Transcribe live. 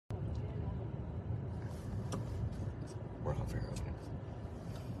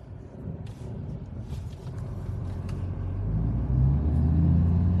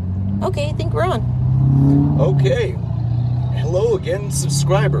Okay, I think we're on. Okay. Hello again,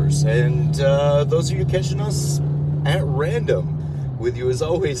 subscribers, and those of you catching us at random. With you as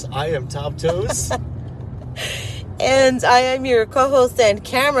always, I am Top Toes. And I am your co-host and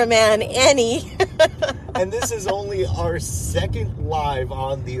cameraman, Annie. And this is only our second live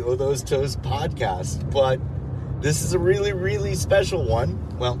on the Oh Those Toes podcast, but this is a really, really special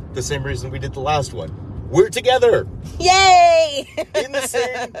one. Well, the same reason we did the last one. We're together! Yay! In the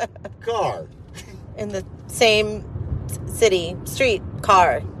same car. In the same city, street,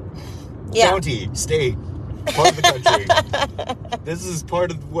 car. Yeah. County, state, part of the country. This is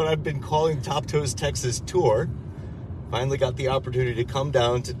part of what I've been calling Top Toes Texas Tour. Finally got the opportunity to come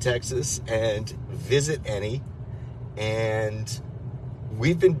down to Texas and visit Annie. And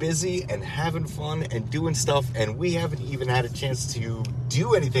we've been busy and having fun and doing stuff, and we haven't even had a chance to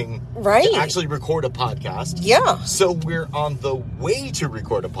do anything to actually record a podcast. Yeah. So we're on the way to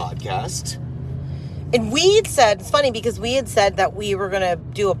record a podcast. And we had said, it's funny because we had said that we were going to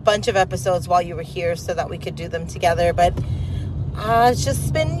do a bunch of episodes while you were here so that we could do them together. But it's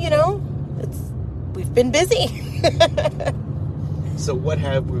just been, we've been busy. So what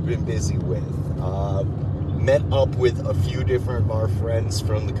have we been busy with? Met up with a few different of our friends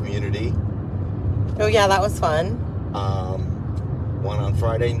from the community. Oh, yeah, that was fun. One on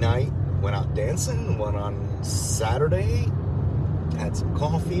Friday night, went out dancing. One on Saturday, had some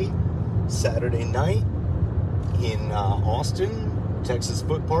coffee. Saturday night in Austin, Texas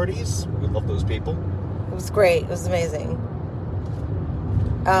foot parties. We love those people. It was great. It was amazing.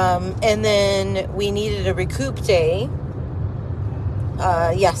 And then we needed a recoup day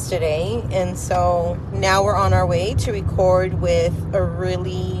yesterday, and so now we're on our way to record with a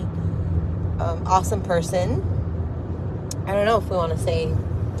really awesome person. I don't know if we want to say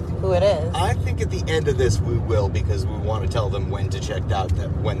who it is. I think at the end of this we will, because we want to tell them when to check out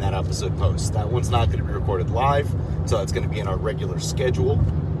when that episode posts. That one's not going to be recorded live, so that's going to be in our regular schedule.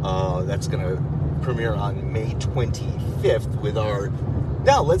 That's going to premiere on May 25th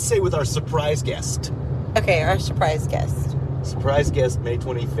with our surprise guest. Okay, our surprise guest. Surprise guest, May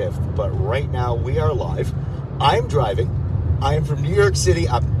 25th. But right now, we are live. I'm driving. I am from New York City.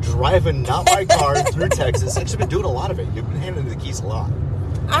 I'm driving, not my car, through Texas. I've actually been doing a lot of it. You've been handing me the keys a lot.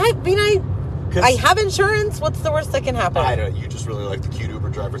 I mean, I have insurance. What's the worst that can happen? I don't know. You just really like the cute Uber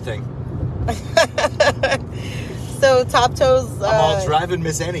driver thing. So Top Toes... I'm all driving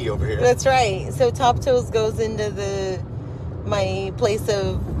Miss Annie over here. That's right. So Top Toes goes into my place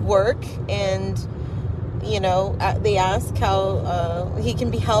of work, and... they ask how he can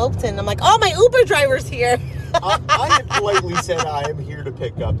be helped, and I'm like, oh, my Uber driver's here. I had politely said I am here to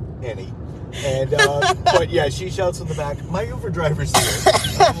pick up Annie. And, but yeah, she shouts in the back, my Uber driver's here.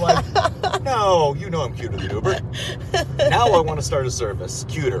 I'm like, no, I'm cuter than Uber. Now I want to start a service.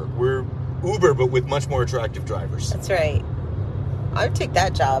 Cuter. We're Uber, but with much more attractive drivers. That's right. I would take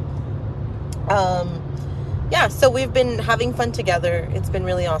that job. Yeah, so we've been having fun together. It's been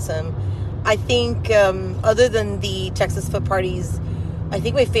really awesome. I think, other than the Texas foot parties, I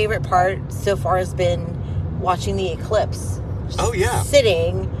think my favorite part so far has been watching the eclipse. Oh, yeah.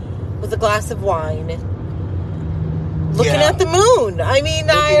 Sitting with a glass of wine, looking at the moon. I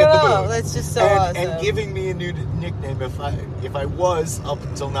mean, I don't know. That's just so awesome. And giving me a new nickname. If I was, up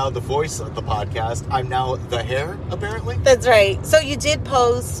until now, the voice of the podcast, I'm now the hair, apparently. That's right. So you did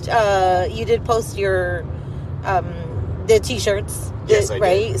post your, the t-shirts. Yes, I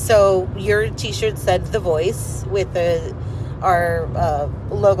did. So your t-shirt said The Voice with our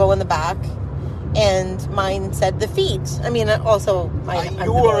logo in the back, and mine said The Feet. I mean, also,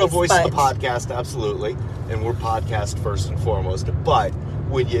 you are a voice of the podcast, absolutely, and we're podcast first and foremost. But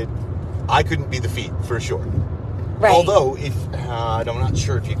I couldn't be the feet for sure. Right. Although, I'm not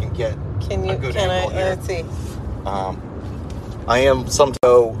sure if you can get a good angle here. Let's see. I am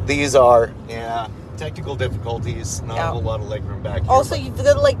so these are technical difficulties, not a whole lot of legroom back here. Also, you've got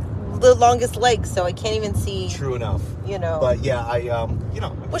the longest legs, so I can't even see. True enough. But yeah,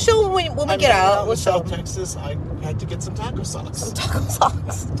 We'll show when we get out. We'll show. South Texas, I had to get some taco socks.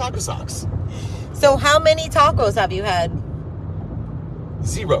 Taco socks. So how many tacos have you had?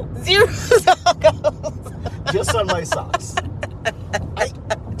 Zero tacos. Just on my socks.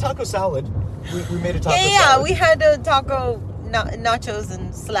 Taco salad. We made a taco salad. Yeah, we had a taco nachos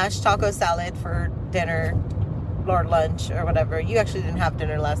and / taco salad for dinner or lunch or whatever. You actually didn't have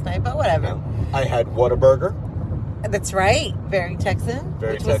dinner last night, but whatever. No. I had Whataburger. That's right. Very Texan.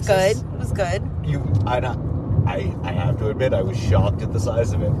 Which was good. It was good. I have to admit, I was shocked at the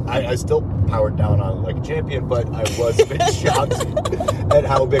size of it. I still powered down on it like a champion, but I was a bit shocked at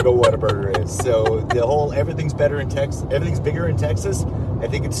how big a Whataburger is. So the whole everything's bigger in Texas, I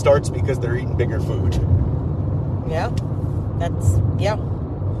think it starts because they're eating bigger food. Yeah. Yeah.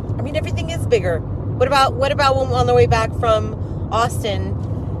 I mean, everything is bigger. What about when on the way back from Austin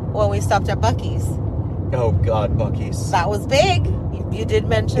when we stopped at Buc-ee's? Oh, God, Buc-ee's. That was big. You did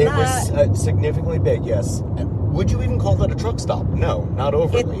mention that. It was significantly big, yes. Would you even call that a truck stop? No, not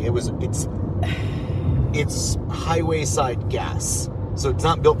overly. It's highway side gas. So it's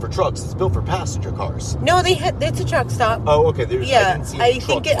not built for trucks, it's built for passenger cars. No, it's a truck stop. Oh, okay. I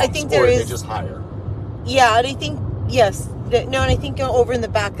think there is. They just hire. Yeah, and I think yes. And I think over in the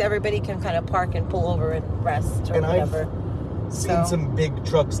back, everybody can kind of park and pull over and rest or whatever. I've seen some big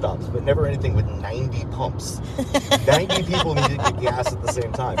truck stops, but never anything with 90 pumps. 90 people need to get gas at the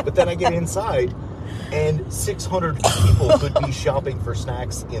same time. But then I get inside, and 600 people could be shopping for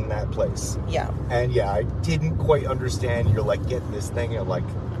snacks in that place. Yeah. And yeah, I didn't quite understand. You're like getting this thing, and like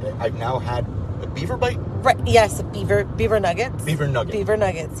I've now had a beaver bite. Right. Yes, beaver nuggets. Beaver nuggets. Beaver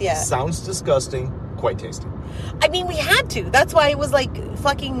nuggets. Yeah. Sounds disgusting. Quite tasty. I mean, we had to. That's why it was like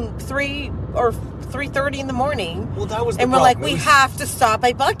fucking 3 or 3:30 in the morning. Well, that was the and we're problem. Like, we have to stop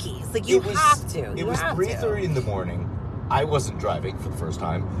at Buc-ee's. Like, you have to. It was 3:30 in the morning. I wasn't driving for the first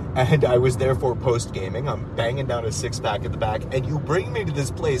time, and I was there for post-gaming. I'm banging down a 6-pack in the back, and you bring me to this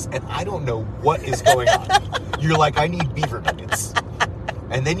place, and I don't know what is going on. You're like, I need beaver nuggets.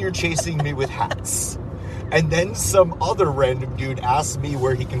 And then you're chasing me with hats. And then some other random dude asks me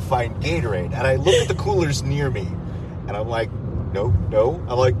where he can find Gatorade. And I look at the coolers near me, and I'm like, no.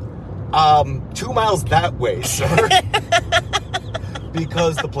 I'm like, 2 miles that way, sir.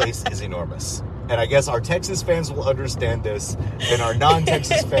 Because the place is enormous. And I guess our Texas fans will understand this, and our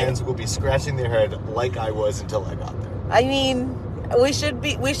non-Texas fans will be scratching their head like I was until I got there. I mean, Buc-ee should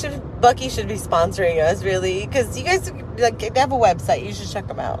be sponsoring us, really, because you guys like they have a website. You should check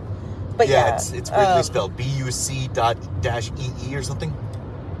them out. But yeah, it's weirdly spelled BUC.-EE or something.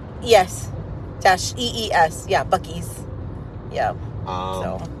 Yes, -EES. Yeah, Buc-ee's. Yeah.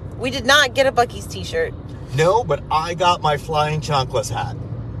 So we did not get a Buc-ee's T-shirt. No, but I got my flying chanclas hat.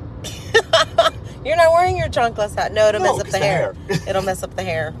 You're not wearing your chanclas hat. No, it'll mess up the hair. hair. It'll mess up the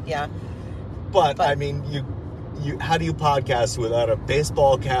hair. Yeah. But I mean, you how do you podcast without a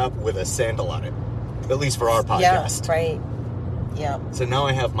baseball cap with a sandal on it? At least for our podcast. Yeah, right. Yeah. So now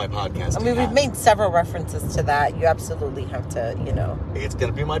I have my podcasting I mean, we've hat. made several references to that. You absolutely have to, It's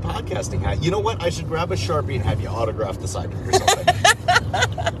going to be my podcasting hat. You know what? I should grab a Sharpie and have you autograph the side of it or something.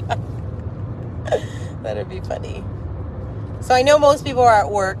 That'd be funny. So I know most people are at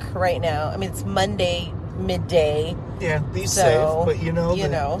work right now. I mean, it's Monday midday. Yeah, be safe. But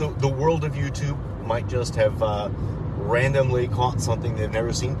the world of YouTube might just have randomly caught something they've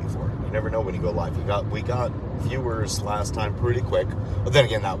never seen before. You never know when you go live. We got viewers last time pretty quick. But then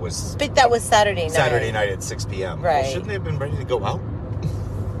again, that was Saturday night. Saturday night at 6 p.m. Right. Well, shouldn't they have been ready to go out?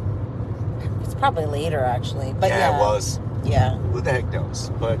 It's probably later, actually. But yeah, it was. Yeah. Who the heck knows?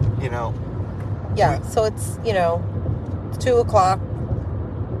 But, Yeah, so it's, 2 o'clock,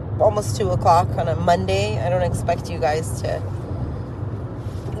 almost 2 o'clock on a Monday. I don't expect you guys to,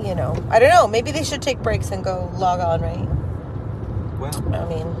 I don't know. Maybe they should take breaks and go log on, right? Well. I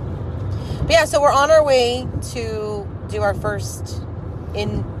mean, but yeah, so we're on our way to do our first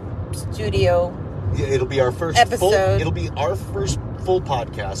in-studio it'll be our first episode. It'll be our first full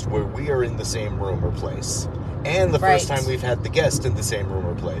podcast where we are in the same room or place. And the first time we've had the guest in the same room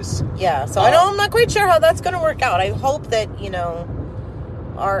or place. Yeah, so I'm not quite sure how that's going to work out. I hope that,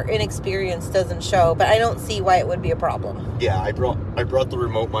 our inexperience doesn't show, but I don't see why it would be a problem. Yeah, I brought the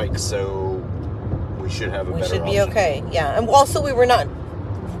remote mic, so we should have a better option. We should be okay, yeah. And also we're not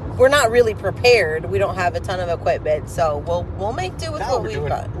really prepared. We don't have a ton of equipment, so we'll make do with what we've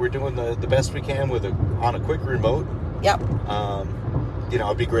got. We're doing the best we can on a quick remote. Yep.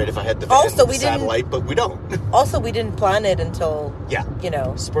 It'd be great if I had the van with the satellite, but we don't. Also, we didn't plan it until,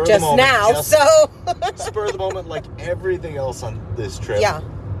 spur just the moment, now, spur of the moment like everything else on this trip. Yeah.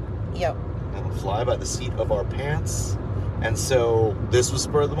 Yep. It'll fly by the seat of our pants. And so this was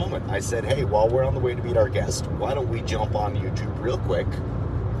spur of the moment. I said, hey, while we're on the way to meet our guest, why don't we jump on YouTube real quick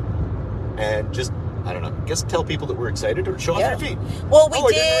and just, I don't know, tell people that we're excited or show off your feet. Well, I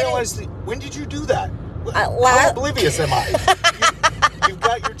didn't realize when did you do that? How oblivious am I? You've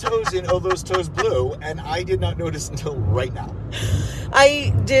got your toes in, those toes blue, and I did not notice until right now.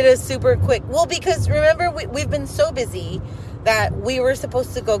 I did a super quick, because remember, we've been so busy that we were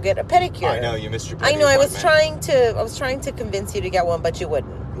supposed to go get a pedicure. I know, you missed your pedicure. I know, I was trying to convince you to get one, but you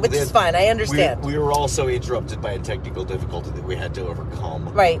wouldn't, which is fine, I understand. We were also interrupted by a technical difficulty that we had to overcome.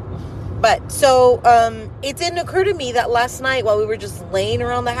 Right. But, so, it didn't occur to me that last night while we were just laying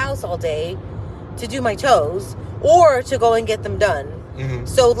around the house all day to do my toes, or to go and get them done. Mm-hmm.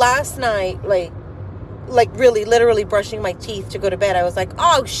 So last night, like really, literally brushing my teeth to go to bed, I was like,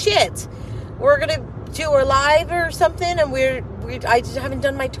 oh shit, we're gonna do our live or something, and I just haven't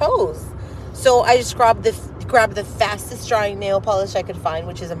done my toes. So I just grabbed the fastest drying nail polish I could find,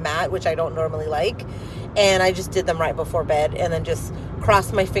 which is a matte, which I don't normally like, and I just did them right before bed, and then just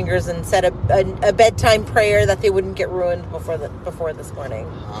crossed my fingers and said a bedtime prayer that they wouldn't get ruined before this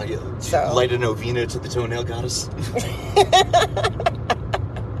morning. Yeah. So Light a novena to the toenail goddess.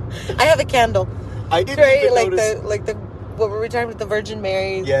 I have a candle. I didn't even notice. What were we talking about? The Virgin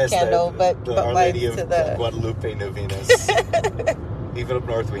Mary candle, but Our mine's Lady of to the Guadalupe novenas. Even up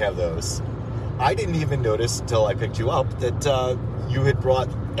north, we have those. I didn't even notice until I picked you up that you had brought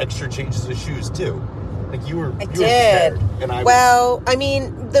extra changes of shoes too. Like you were prepared, and I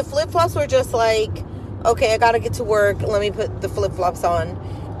mean, the flip flops were just like, okay, I gotta get to work. Let me put the flip flops on,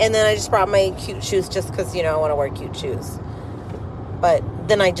 and then I just brought my cute shoes just because I want to wear cute shoes. But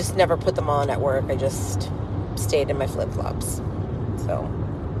then I just never put them on at work. I just stayed in my flip flops. So,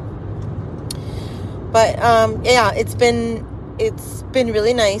 but yeah, it's been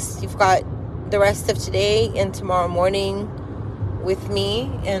really nice. You've got the rest of today and tomorrow morning with me,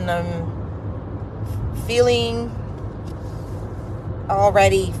 and I'm feeling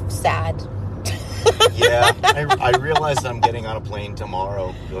already sad. Yeah, I realized I'm getting on a plane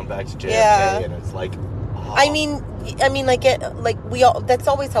tomorrow, going back to JFK, and it's like, oh. I mean, we all. That's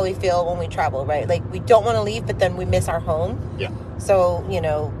always how we feel when we travel, right? Like we don't want to leave, but then we miss our home. Yeah. So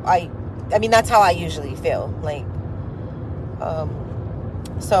I mean, that's how I usually feel. Like,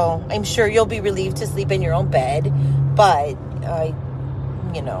 so I'm sure you'll be relieved to sleep in your own bed, but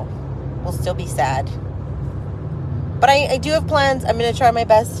we'll still be sad. But I do have plans. I'm going to try my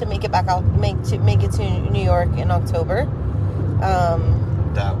best to make it back out, make it to New York in October.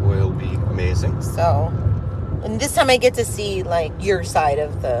 That will be amazing. So, and this time I get to see like your side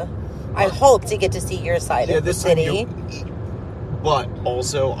of the. I hope to get to see your side of the city. But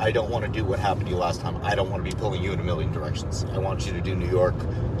also, I don't want to do what happened to you last time. I don't want to be pulling you in a million directions. I want you to do New York.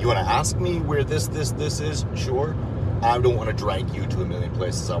 You want to ask me where this is? Sure. I don't want to drag you to a million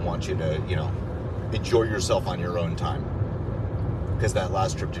places. I want you to, enjoy yourself on your own time. Because that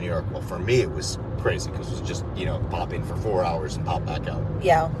last trip to New York, well, for me, it was crazy. Because it was just, pop in for 4 hours and pop back out.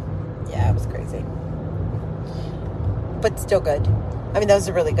 Yeah. Yeah, it was crazy. But still good. I mean, that was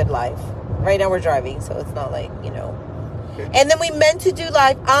a really good live. Right now we're driving, so it's not like, And then I meant to do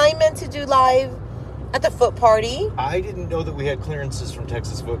live at the foot party. I didn't know that we had clearances from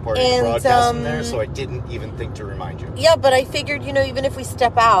Texas Foot Party to broadcast in there, so I didn't even think to remind you. Yeah, but I figured, even if we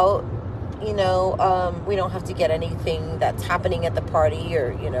step out, we don't have to get anything that's happening at the party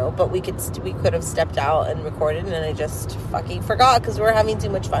or, but we could have stepped out and recorded, and I just fucking forgot because we were having too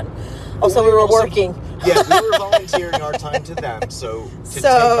much fun. Also, we were working. Yeah, we were volunteering our time to them, so take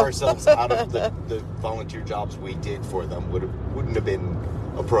ourselves out of the volunteer jobs we did for them wouldn't have been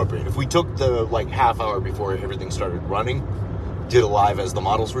appropriate. If we took the half hour before everything started running, did a live as the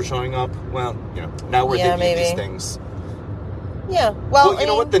models were showing up, well, now we're thinking of these things. Yeah, well, you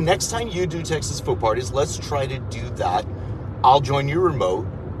know what? The next time you do Texas Foot Parties, let's try to do that. I'll join you remote.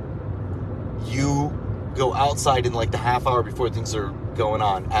 You go outside in the half hour before things are going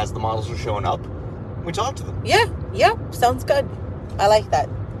on as the models are showing up. We talk to them. Yeah, sounds good. I like that.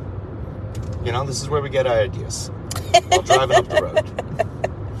 This is where we get our ideas. While driving up the road.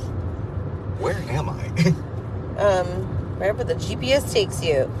 Where am I? Wherever the GPS takes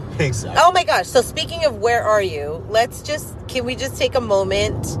you. Exactly. Oh my gosh. So speaking of where are you, can we just take a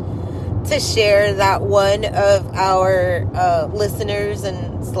moment to share that one of our listeners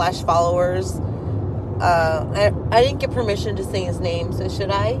and / followers, I didn't get permission to say his name, so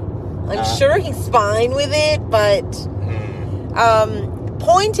should I? I'm sure he's fine with it, but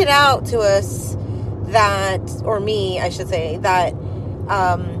pointed out to us that, or me, I should say, that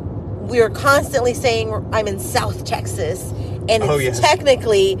we are constantly saying I'm in South Texas, and it's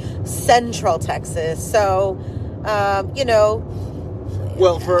technically Central Texas. So,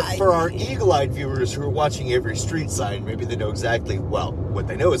 Well, for our eagle-eyed viewers who are watching every street sign, maybe they know exactly, what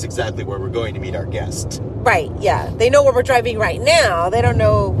they know is exactly where we're going to meet our guest. Right, yeah. They know where we're driving right now. They don't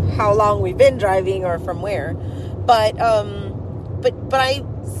know how long we've been driving or from where. But I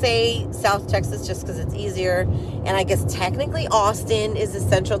say South Texas just because it's easier. And I guess technically Austin is in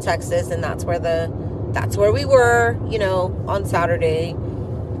Central Texas, and that's where we were, on Saturday.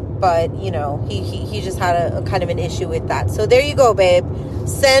 But, he just had a kind of an issue with that. So there you go, babe.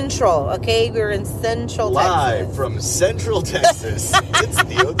 Central, okay? We're in Central Texas. Live from Central Texas. It's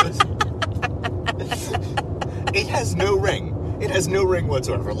the It has no ring. It has no ring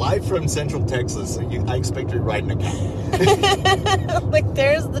whatsoever. Live from Central Texas. I expect you're riding a cow. Like,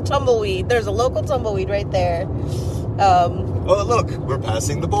 there's the tumbleweed. There's a local tumbleweed right there. Oh, look, we're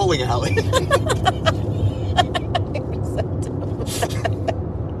passing the bowling alley.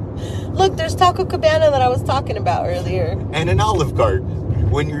 Look, there's Taco Cabana that I was talking about earlier. And an Olive Garden.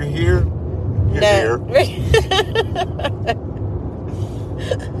 When you're here, you're here.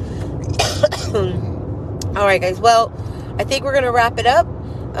 All right, guys. Well, I think we're going to wrap it up.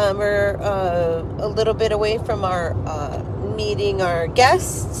 We're a little bit away from our meeting our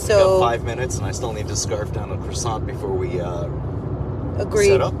guests. So Got 5 minutes, and I still need to scarf down a croissant before we agreed.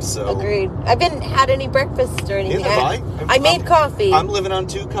 set up. So Agreed. I haven't had any breakfast or anything. Neither have I. I made coffee. I'm living on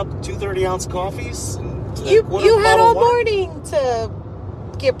 2 30-ounce coffees. And You had all morning to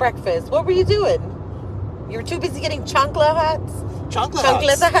get breakfast. What were you doing? You were too busy getting chancla hats? Chancla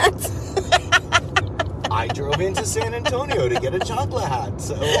hats. hats? I drove into San Antonio to get a chancla hat.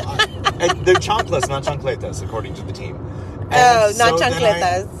 So they're chanclas, not chancletas, according to the team. And not so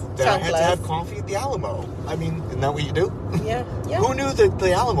chancletas. Then I had to have coffee at the Alamo. I mean, isn't that what you do? Yeah. Who knew that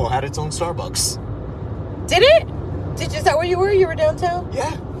the Alamo had its own Starbucks? Did it? Is that where you were? You were downtown?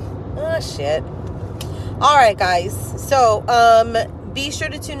 Yeah. Oh, shit. All right, guys. So, be sure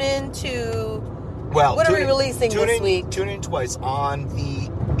to tune in to... Well, what are we releasing this week? Tune in twice. On the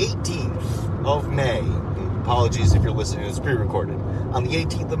 18th of May, apologies if you're listening, it's pre-recorded. On the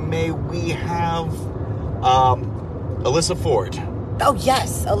 18th of May, we have Alyssa Ford. Oh,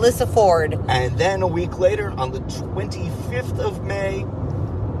 yes, Alyssa Ford. And then a week later, on the 25th of May,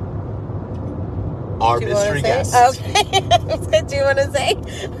 our mystery guest. Okay. What do you want to say?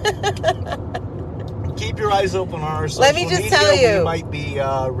 Keep your eyes open on our social Let me just media. tell you. We might be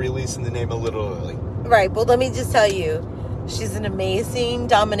releasing the name a little early. Right, well, let me just tell you. She's an amazing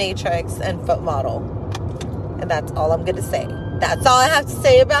dominatrix and foot model. And that's all I'm going to say. That's all I have to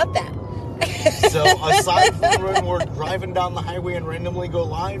say about that. So aside from when we're driving down the highway and randomly go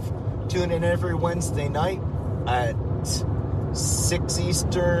live, tune in every Wednesday night at 6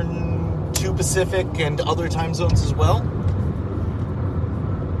 Eastern, 2 Pacific, and other time zones as well.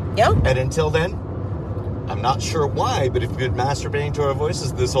 Yeah. And until then, I'm not sure why, but if you've been masturbating to our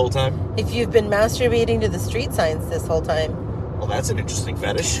voices this whole time... If you've been masturbating to the street signs this whole time... Well, that's an interesting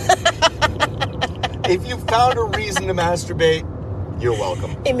fetish. If you found a reason to masturbate, you're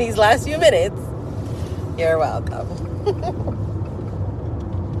welcome. In these last few minutes, you're welcome.